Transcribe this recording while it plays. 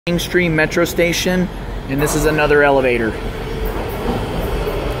Mainstream metro station, and this is another elevator.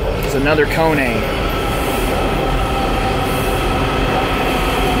 It's another Kone.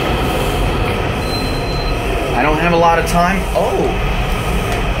 I don't have a lot of time. Oh,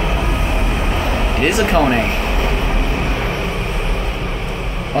 it is a Kone.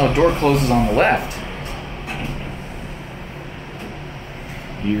 Oh, door closes on the left.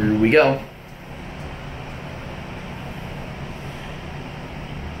 Here we go.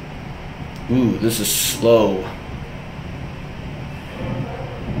 Ooh, this is slow.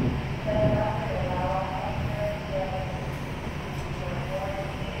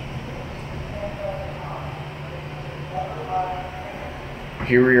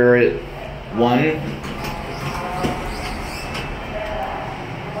 Here we are at 1.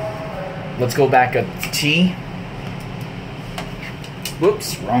 Let's go back up to T.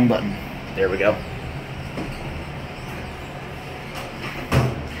 Whoops, wrong button. There we go.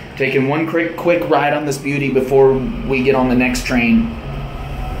 Taking one quick ride on this beauty before we get on the next train.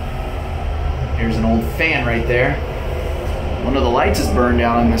 Here's an old fan right there. One of the lights is burned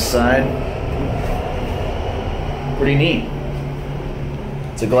out on this side. Pretty neat.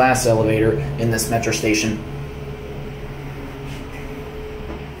 It's a glass elevator in this metro station.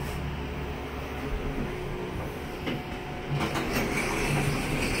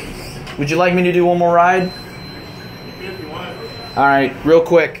 Would you like me to do one more ride? All right, real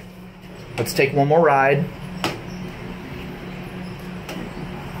quick. Let's take one more ride.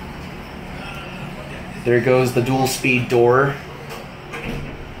 There goes the dual speed door.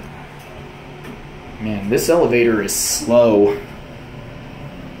 Man, this elevator is slow.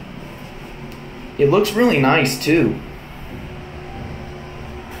 It looks really nice too.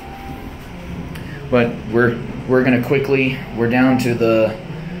 But we're gonna quickly, we're down to the,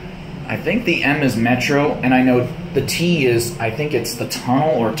 I think the M is metro, and I know the T is, I think it's the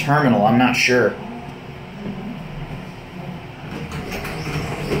tunnel or terminal, I'm not sure.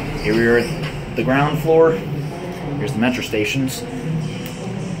 Here we are at the ground floor. Here's the metro stations.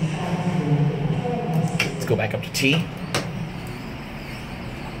 Let's go back up to T.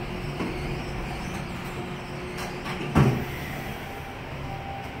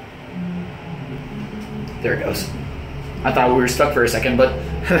 There it goes. I thought we were stuck for a second, but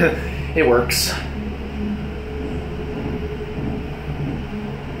it works.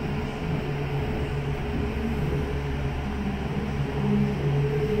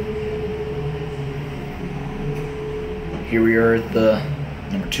 Here we are at the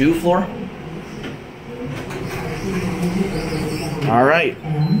number 2 floor. All right.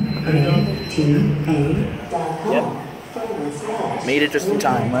 Yep. Made it just in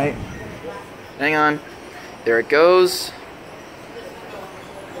time, right? Hang on. There it goes.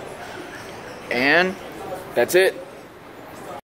 And that's it.